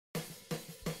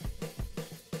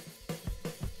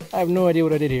I have no idea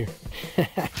what I did here.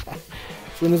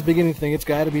 So in this beginning thing, it's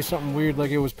got to be something weird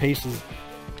like it was paces.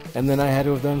 And then I had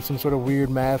to have done some sort of weird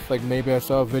math, like maybe I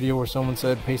saw a video where someone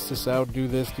said pace this out, do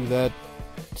this, do that,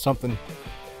 something.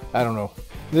 I don't know.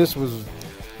 This was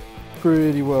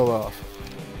pretty well off.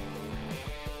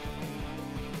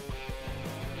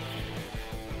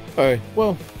 Alright,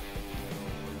 well,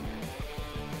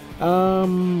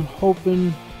 I'm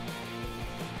hoping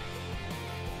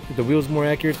that the wheel's more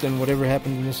accurate than whatever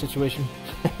happened in this situation.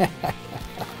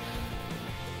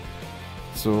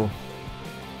 So,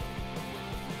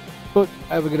 but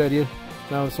I have a good idea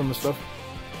now with some of the stuff.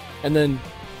 And then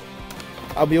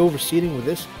I'll be overseeding with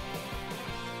this.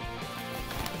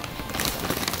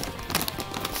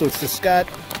 So it's the Scott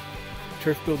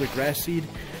Turf Builder Grass Seed,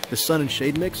 the Sun and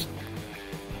Shade Mix.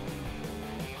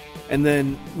 And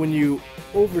then when you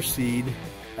overseed,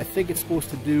 I think it's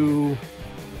supposed to do,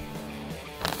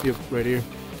 yep, right here,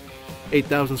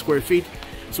 8,000 square feet.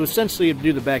 So essentially it'd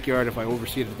do the backyard if I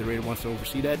overseed it at the rate it wants to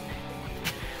overseed at.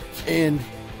 And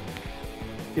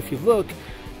if you look,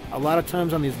 a lot of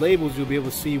times on these labels you'll be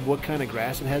able to see what kind of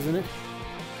grass it has in it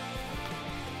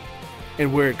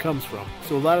and where it comes from.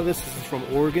 So a lot of this is from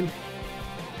Oregon.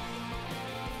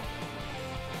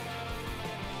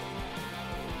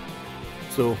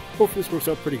 So hopefully this works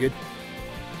out pretty good.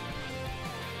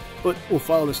 But we'll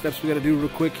follow the steps we gotta do real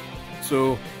quick.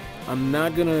 So I'm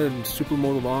not gonna super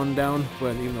mow the lawn down,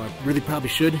 but even though I really probably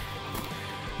should.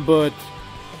 But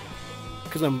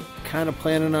because I'm kind of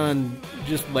planning on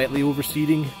just lightly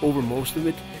overseeding over most of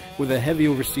it, with a heavy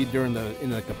overseed during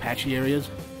in like the patchy areas.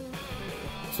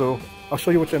 So I'll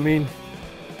show you what I mean,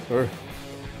 or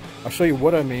I'll show you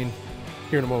what I mean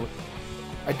here in a moment.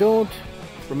 I don't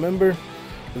remember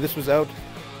that this was out.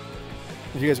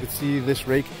 As you guys could see, this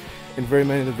rake in very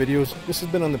many of the videos. This has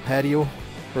been on the patio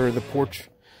or the porch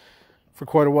for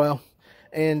quite a while,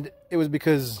 and it was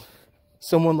because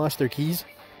someone lost their keys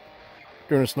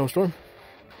during a snowstorm.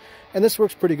 And this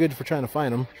works pretty good for trying to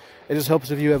find them. It just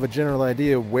helps if you have a general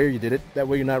idea of where you did it. That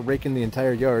way you're not raking the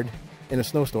entire yard in a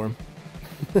snowstorm.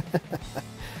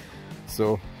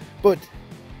 So, but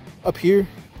up here,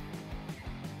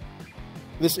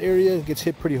 this area gets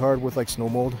hit pretty hard with like snow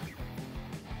mold.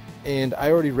 And I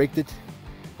already raked it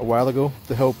a while ago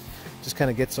to help just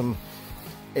kind of get some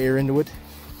air into it.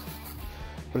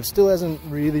 But it still hasn't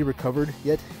really recovered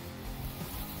yet.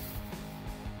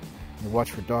 And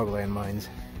watch for dog landmines.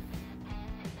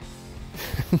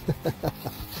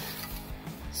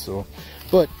 So,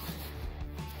 but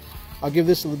I'll give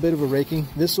this a little bit of a raking.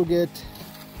 This will get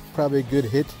probably a good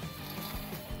hit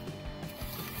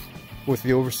with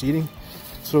the overseeding.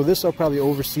 So this I'll probably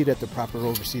overseed at the proper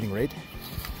overseeding rate.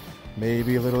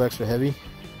 Maybe a little extra heavy.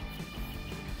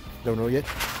 Don't know yet.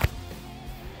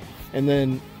 And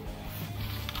then,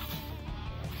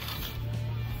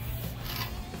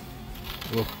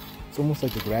 look, it's almost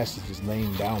like the grass is just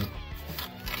laying down.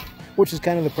 Which is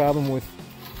kind of the problem with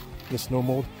the snow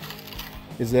mold,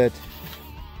 is that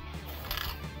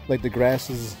like the grass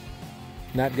is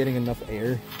not getting enough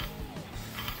air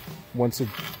once it,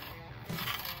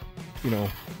 you know,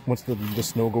 once the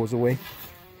snow goes away.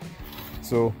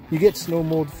 So you get snow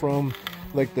mold from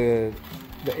like the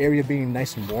area being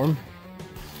nice and warm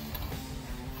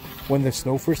when the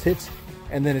snow first hits,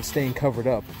 and then it's staying covered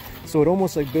up. So it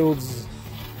almost like builds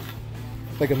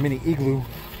like a mini igloo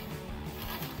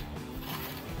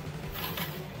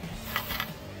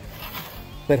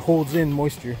that holds in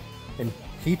moisture and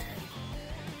heat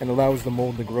and allows the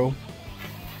mold to grow.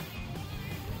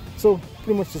 So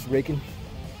pretty much just raking,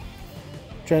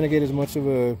 trying to get as much of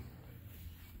a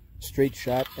straight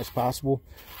shot as possible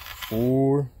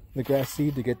for the grass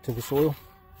seed to get to the soil.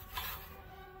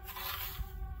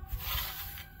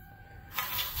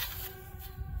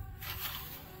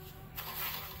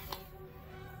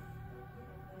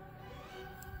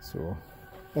 So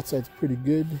that side's pretty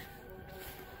good.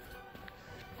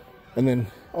 And then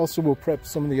also we'll prep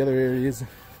some of the other areas.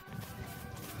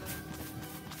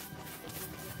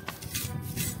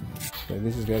 So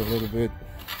this has got a little bit.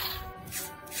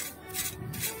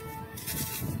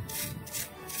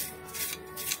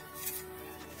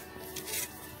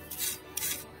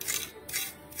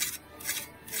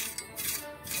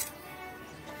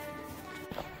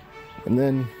 And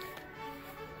then,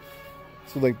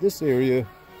 so like this area,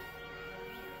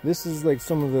 this is like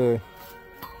some of the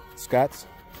Scott's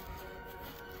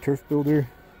Turf Builder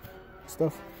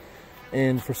stuff,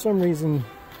 and for some reason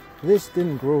this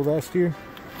didn't grow last year.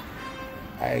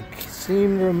 I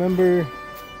seem to remember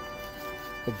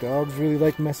the dogs really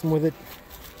like messing with it,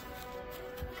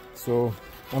 so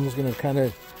I'm just gonna kind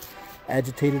of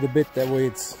agitate it a bit, that way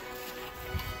it's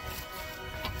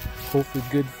hopefully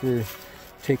good for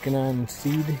taking on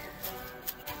seed.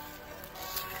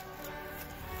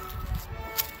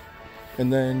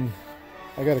 And then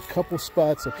I got a couple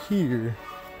spots up here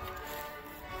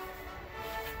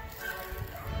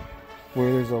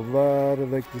where there's a lot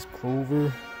of like this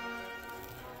clover,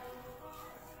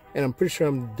 and I'm pretty sure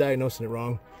I'm diagnosing it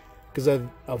wrong, because I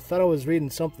thought I was reading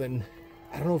something,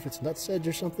 I don't know if it's nutsedge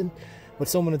or something, but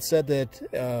someone had said that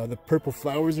the purple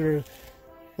flowers are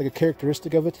like a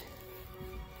characteristic of it.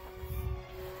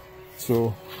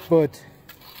 So, but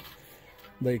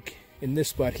like in this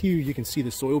spot here, you can see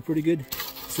the soil pretty good.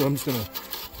 So I'm just gonna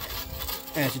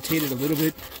agitate it a little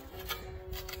bit,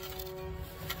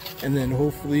 and then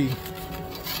hopefully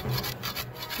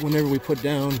whenever we put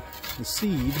down the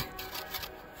seed,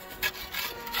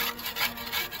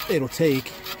 it'll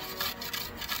take.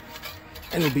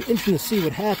 And it'll be interesting to see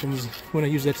what happens when I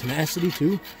use that tenacity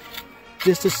too,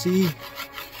 just to see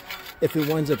if it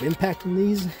winds up impacting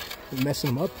these and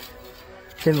messing them up,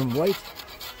 turning them white,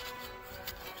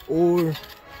 or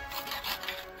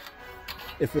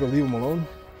if it'll leave them alone.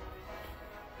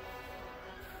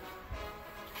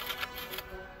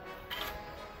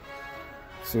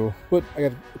 So, but I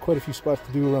got quite a few spots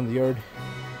to do around the yard,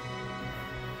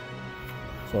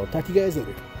 so I'll talk to you guys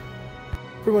later.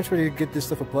 Pretty much ready to get this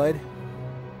stuff applied.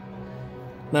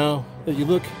 Now, if you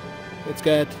look, it's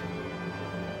got,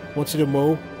 wants you to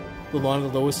mow the lawn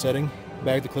at the lowest setting,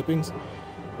 bag the clippings,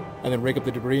 and then rake up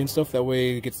the debris and stuff. That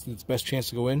way it gets its best chance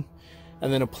to go in.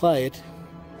 And then apply it,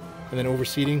 and then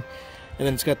overseeding. And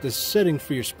then it's got this setting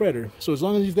for your spreader. So as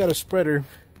long as you've got a spreader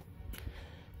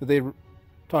that they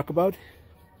talk about,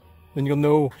 then you'll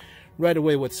know right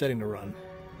away what setting to run.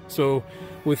 So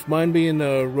with mine being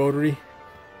a rotary,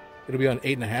 it'll be on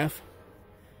 8.5.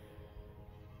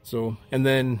 So, and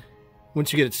then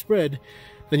once you get it spread,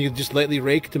 then you just lightly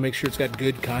rake to make sure it's got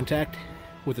good contact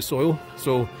with the soil.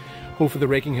 So hopefully the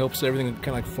raking helps everything kind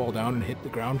of like fall down and hit the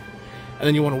ground. And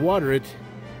then you want to water it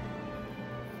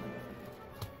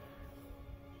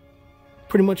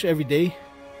pretty much every day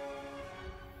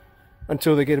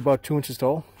until they get about 2 inches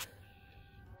tall.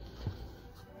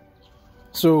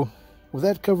 So with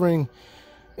that covering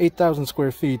 8,000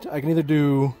 square feet, I can either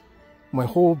do my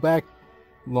whole back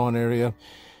lawn area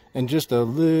and just a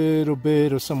little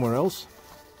bit of somewhere else,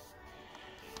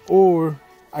 or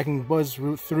I can buzz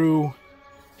through,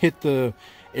 hit the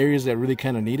areas that really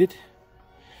kind of need it,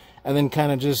 and then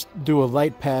kind of just do a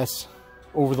light pass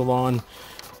over the lawn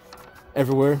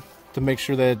everywhere to make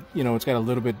sure that, you know, it's got a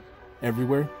little bit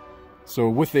everywhere. So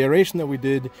with the aeration that we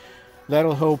did,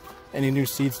 that'll help any new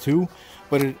seeds too,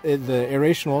 but the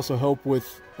aeration will also help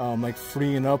with like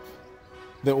freeing up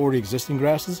the already existing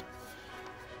grasses.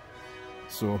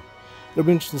 So it'll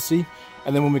be interesting to see.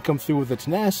 And then when we come through with the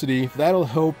tenacity, that'll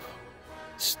help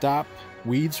stop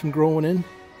weeds from growing in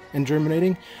and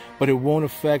germinating, but it won't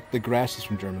affect the grasses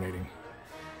from germinating.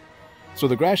 So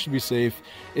the grass should be safe.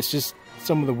 It's just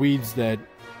some of the weeds that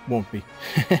won't be.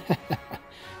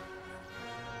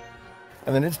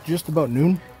 And then it's just about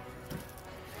noon,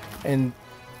 and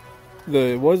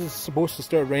it was supposed to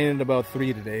start raining at about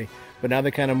 3 today, but now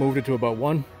they kind of moved it to about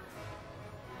 1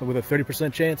 with a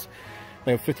 30% chance,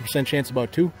 like a 50% chance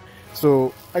about 2.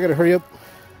 So I gotta hurry up,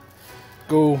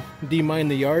 go demine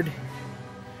the yard.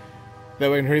 That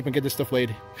way I can hurry up and get this stuff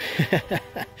laid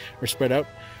or spread out.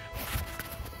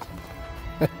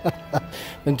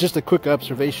 And just a quick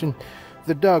observation,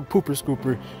 the dog Pooper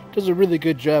Scooper does a really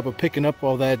good job of picking up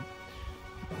all that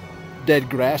dead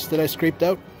grass that I scraped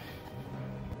out.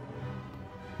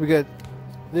 We got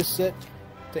this set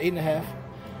to 8.5,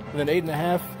 and then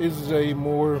 8.5 is a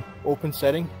more open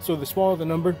setting. So the smaller the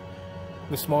number,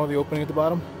 the smaller the opening at the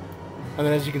bottom. And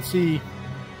then as you can see,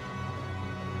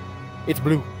 it's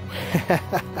blue.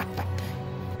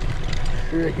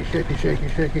 Shaky, shaky, shaky,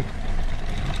 shaky.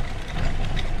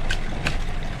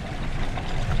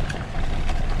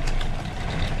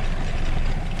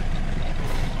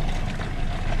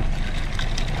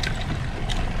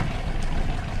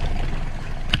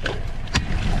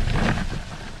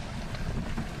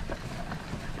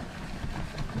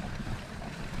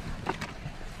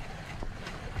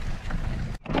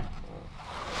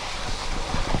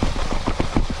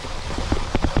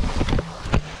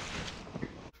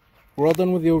 We're all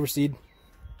done with the overseed.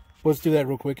 Let's do that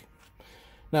real quick.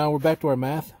 Now we're back to our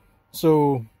math.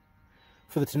 So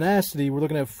for the tenacity, we're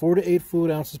looking at 4 to 8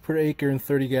 fluid ounces per acre and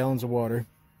 30 gallons of water.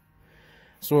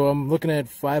 So I'm looking at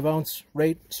 5 ounce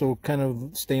rate, so kind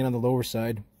of staying on the lower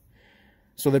side.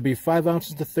 So there'd be 5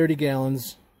 ounces to 30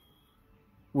 gallons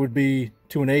would be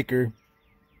to an acre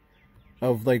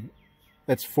of, like,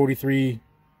 that's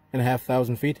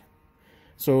 43,500 feet.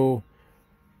 So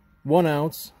 1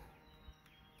 ounce,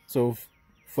 so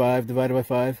 5 divided by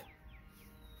 5,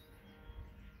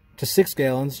 to 6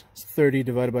 gallons, 30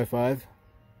 divided by 5,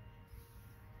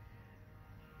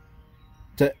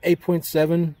 to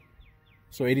 8.7,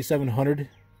 so 8,700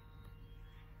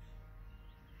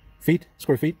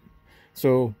 square feet,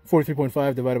 so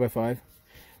 43.5 divided by 5.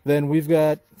 Then we've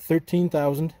got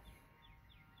 13,000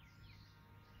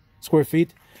 square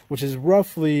feet, which is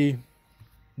roughly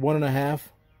 1.5,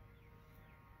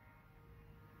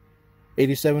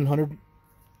 8,700.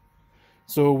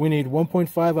 So we need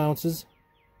 1.5 ounces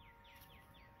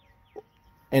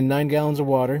and 9 gallons of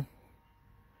water,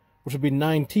 which would be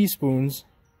 9 teaspoons,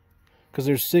 because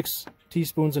there's 6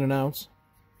 teaspoons in an ounce.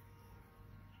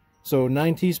 So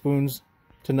 9 teaspoons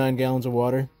to 9 gallons of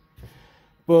water.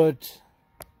 But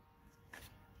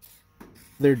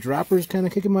their dropper's kind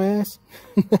of kicking my ass.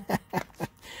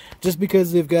 Just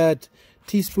because they've got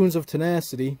teaspoons of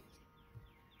tenacity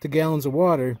to gallons of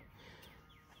water.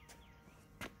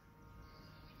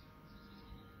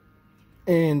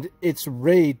 And its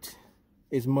rate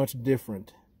is much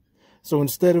different. So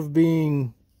instead of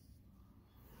being,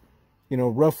 you know,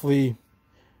 roughly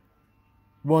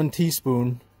 1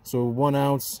 teaspoon, so 1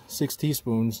 ounce, 6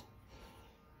 teaspoons.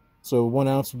 So 1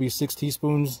 ounce would be 6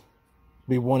 teaspoons,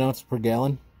 be 1 ounce per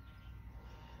gallon.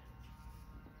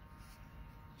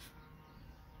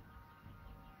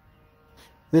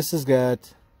 This has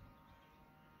got,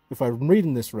 if I'm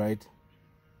reading this right,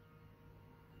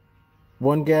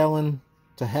 1 gallon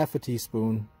to half a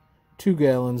teaspoon, 2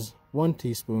 gallons, 1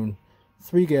 teaspoon,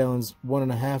 3 gallons,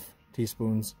 1.5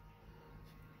 teaspoons.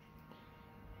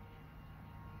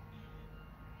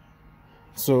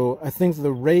 So I think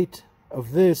the rate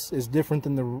of this is different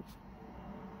than the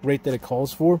rate that it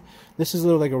calls for. This is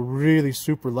like a really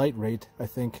super light rate, I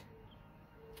think.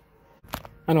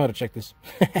 I know how to check this.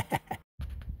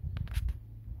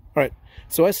 Alright,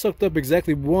 so I sucked up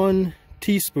exactly 1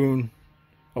 teaspoon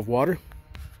of water.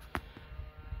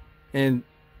 And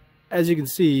as you can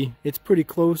see, it's pretty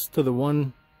close to the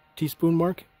 1 teaspoon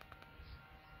mark.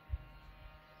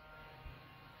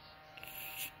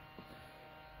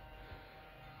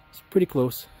 It's pretty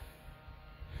close.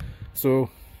 So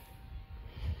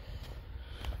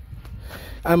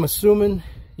I'm assuming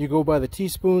you go by the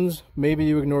teaspoons, maybe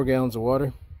you ignore gallons of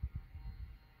water.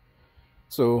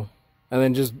 So, and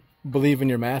then just believe in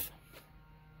your math.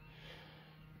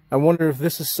 I wonder if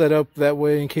this is set up that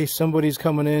way in case somebody's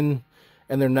coming in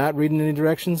and they're not reading any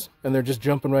directions and they're just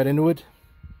jumping right into it.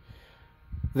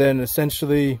 Then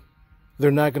essentially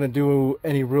they're not going to do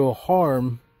any real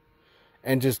harm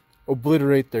and just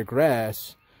obliterate their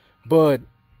grass, but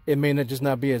it may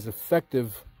not be as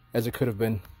effective as it could have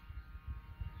been.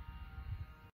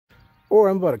 Or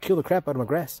I'm about to kill the crap out of my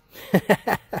grass.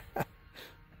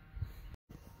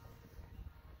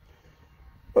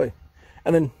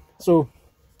 And then, so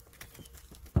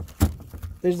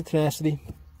there's the tenacity.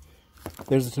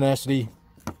 There's the tenacity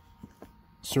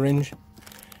syringe.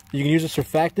 You can use a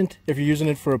surfactant if you're using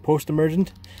it for a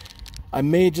post-emergent. I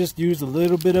may just use a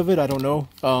little bit of it, I don't know.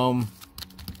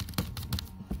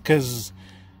 Because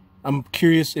I'm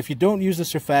curious, if you don't use the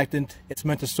surfactant, it's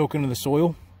meant to soak into the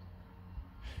soil.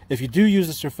 If you do use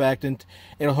the surfactant,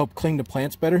 it'll help cling to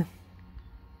plants better.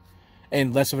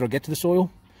 And less of it will get to the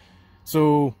soil.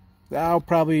 So I'll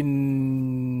figure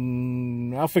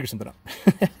something out.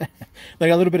 I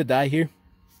got a little bit of dye here.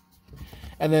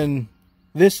 And then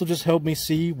this will just help me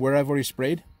see where I've already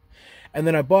sprayed. And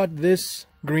then I bought this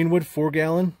Greenwood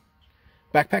 4-gallon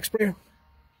backpack sprayer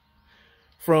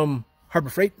from Harbor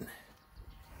Freight.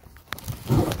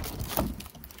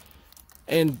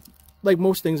 And like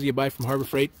most things you buy from Harbor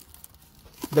Freight,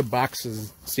 the box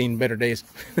has seen better days.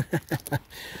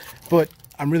 But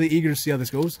I'm really eager to see how this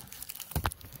goes.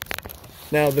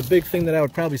 Now, the big thing that I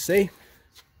would probably say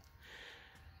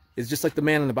is just like the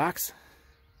man in the box.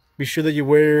 Be sure that you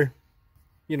wear,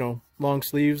 you know, long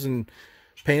sleeves and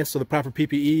pants, so the proper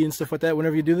PPE and stuff like that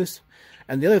whenever you do this.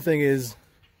 And the other thing is,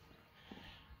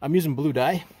 I'm using blue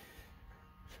dye.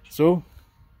 So,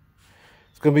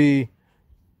 it's going to be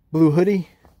blue hoodie,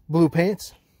 blue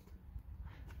pants.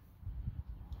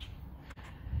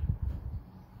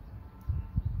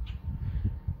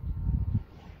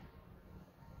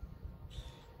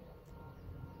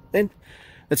 Then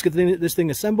let's get this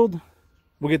thing assembled.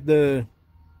 We'll get the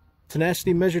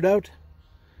tenacity measured out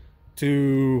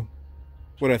to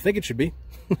what I think it should be.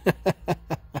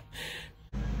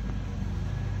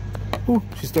 Ooh,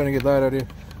 she's starting to get light out here.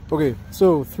 Okay,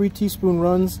 so 3 teaspoon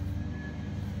runs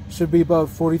should be about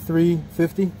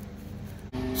 43.50.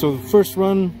 So the first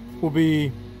run will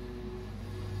be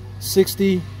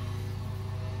 60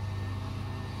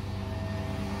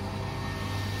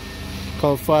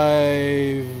 call it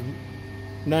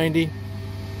 590,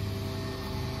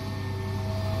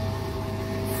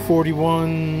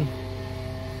 41,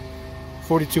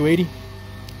 4280.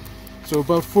 So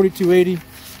about 4280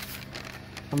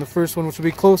 on the first one, which will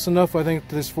be close enough, I think,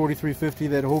 to this 4350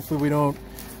 that hopefully we don't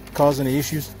cause any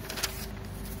issues.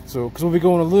 So, because we'll be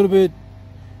going a little bit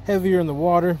heavier in the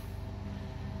water,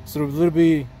 so it'll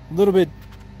be a little bit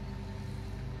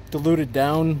diluted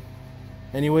down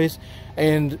anyways,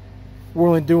 and we're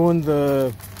only doing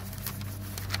the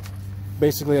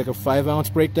basically like a 5-ounce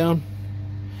breakdown,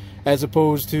 as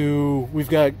opposed to we've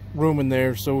got room in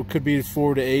there, so it could be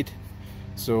 4 to 8.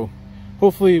 So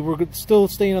hopefully we're still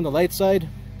staying on the light side.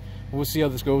 We'll see how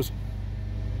this goes.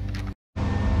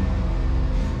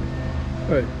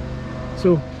 Alright,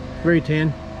 so very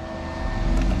tan.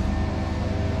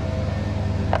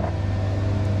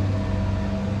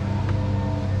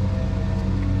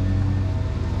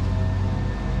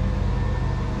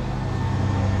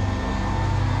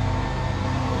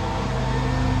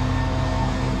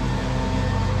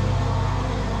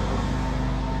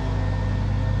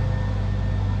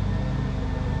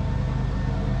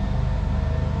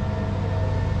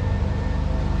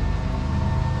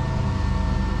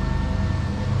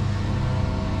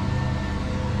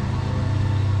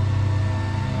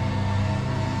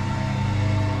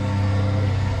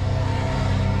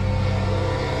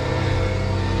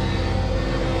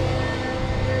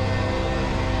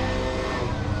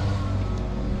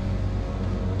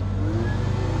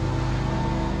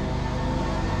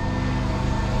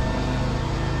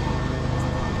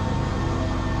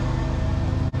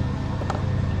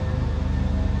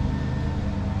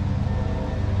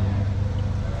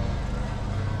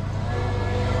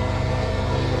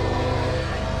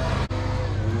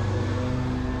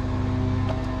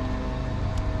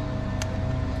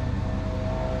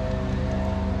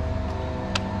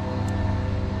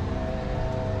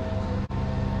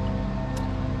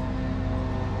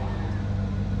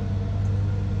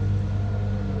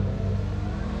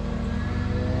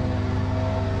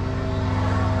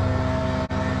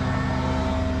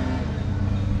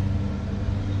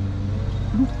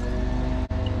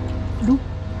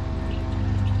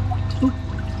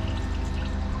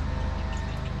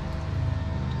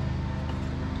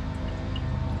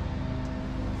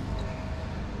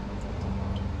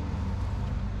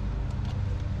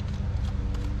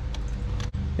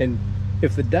 And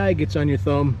if the dye gets on your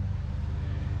thumb,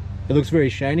 it looks very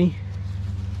shiny,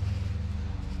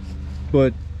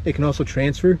 but it can also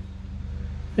transfer.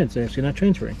 It's actually not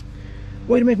transferring.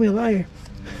 Way to make me a liar.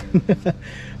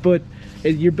 But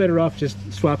you're better off just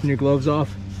swapping your gloves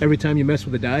off every time you mess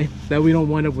with the dye. That way you don't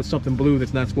wind up with something blue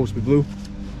that's not supposed to be blue.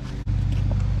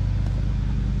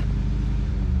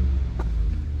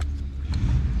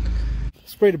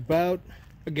 Sprayed about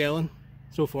a gallon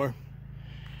so far.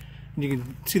 And you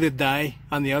can see the dye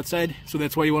on the outside, so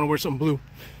that's why you want to wear something blue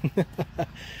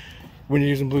when you're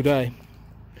using blue dye.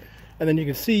 And then you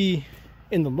can see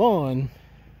in the lawn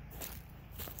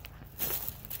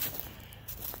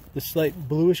the slight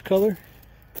bluish color.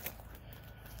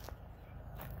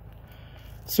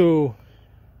 So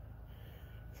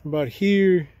from about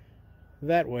here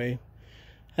that way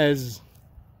has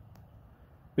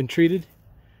been treated,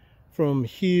 from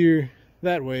here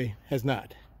that way has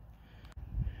not.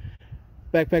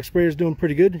 Backpack sprayer is doing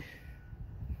pretty good.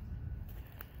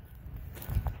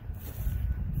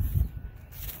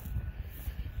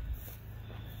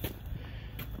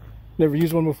 Never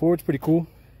used one before, it's pretty cool.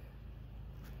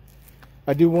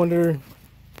 I do wonder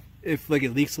if like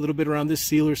it leaks a little bit around this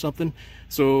seal or something,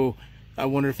 so I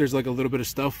wonder if there's like a little bit of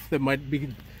stuff that might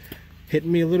be hitting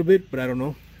me a little bit, but I don't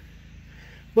know.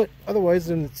 But otherwise,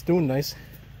 then it's doing nice.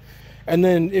 And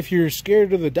then if you're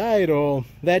scared of the dye at all,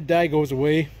 that dye goes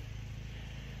away.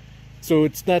 So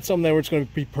it's not something that it's going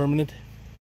to be permanent.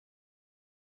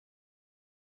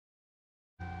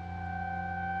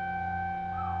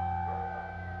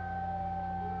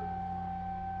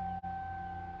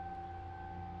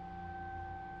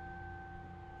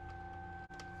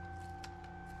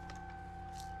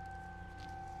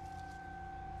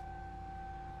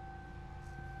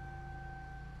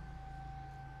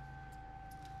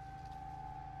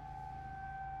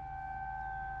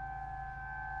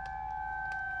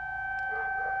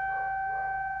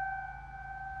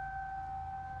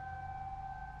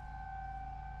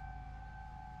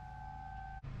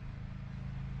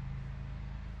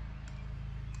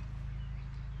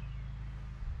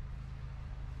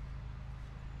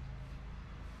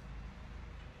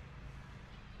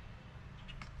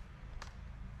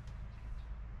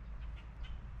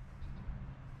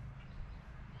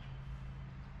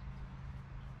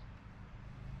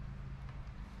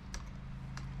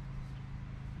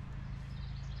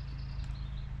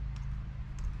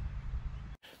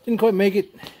 Didn't quite make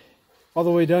it all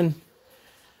the way done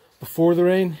before the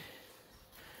rain,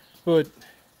 but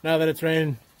now that it's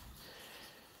raining,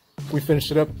 we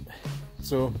finished it up.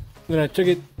 So then I took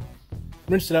it,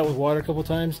 rinsed it out with water a couple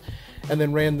times, and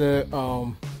then ran the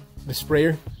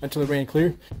sprayer until it ran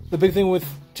clear. The big thing with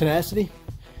Tenacity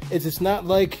is it's not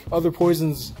like other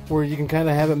poisons where you can kind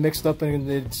of have it mixed up and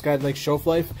it's got like shelf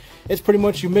life. It's pretty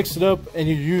much you mix it up and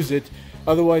you use it,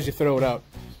 otherwise you throw it out.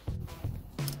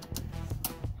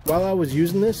 While I was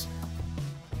using this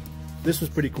was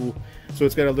pretty cool. So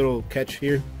it's got a little catch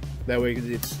here, that way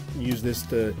it's use this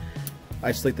to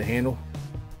isolate the handle,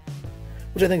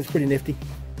 which I think is pretty nifty.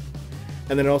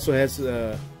 And then it also has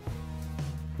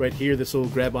right here, this will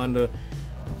grab onto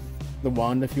the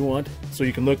wand if you want, so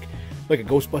you can look like a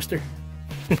Ghostbuster.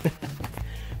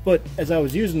 But as I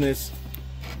was using this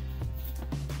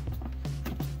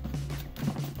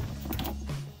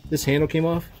handle came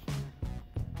off,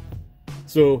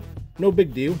 so no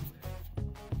big deal.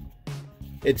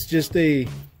 It's just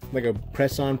like a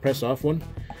press on press off one,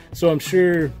 so I'm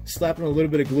sure slapping a little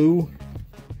bit of glue,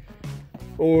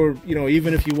 or you know,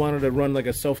 even if you wanted to run like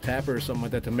a self tapper or something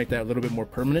like that to make that a little bit more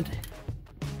permanent,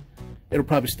 it'll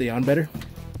probably stay on better.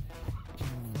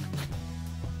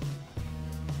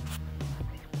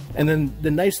 And then the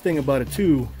nice thing about it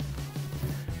too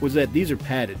was that these are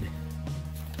padded.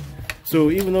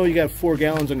 So even though you got 4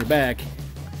 gallons on your back,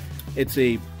 it's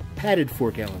a padded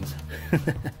 4 gallons.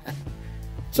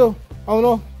 So all in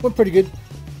all, went pretty good.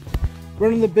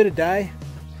 Running the bit of dye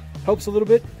helps a little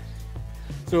bit.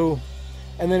 So,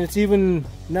 and then it's even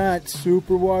not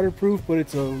super waterproof, but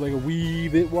it's like a wee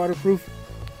bit waterproof.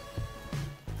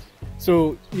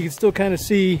 So you can still kind of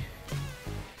see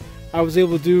I was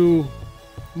able to do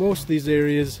most of these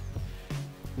areas.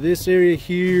 This area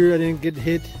here I didn't get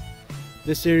hit.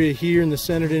 This area here in the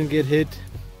center didn't get hit.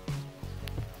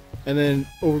 And then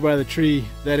over by the tree,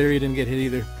 that area didn't get hit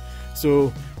either.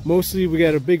 So mostly we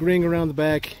got a big ring around the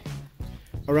back,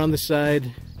 around the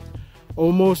side,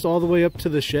 almost all the way up to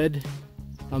the shed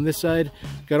on this side.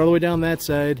 Got all the way down that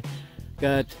side.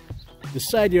 Got the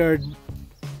side yard,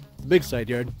 the big side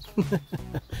yard.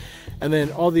 And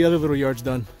then all the other little yards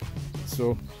done.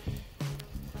 So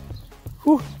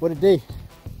whew, what a day.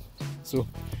 So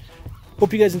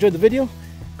hope you guys enjoyed the video.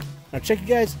 Now check you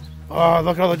guys. Oh,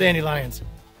 look at all the dandelions.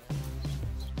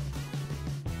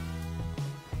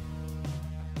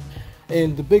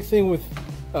 And the big thing with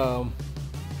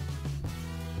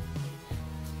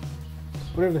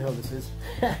whatever the hell this is.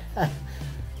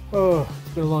 Oh,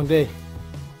 it's been a long day.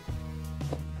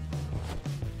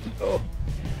 Oh,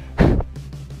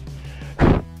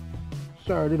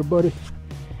 sorry little buddy.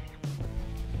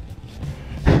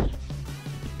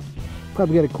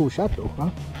 Probably got a cool shot though, huh?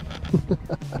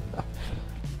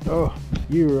 Oh,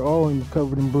 you're all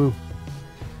covered in blue.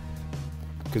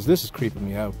 Because this is creeping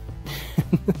me out.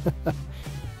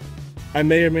 I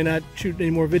may or may not shoot any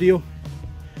more video.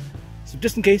 So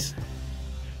just in case,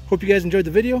 hope you guys enjoyed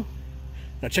the video.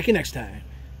 I'll check you next time.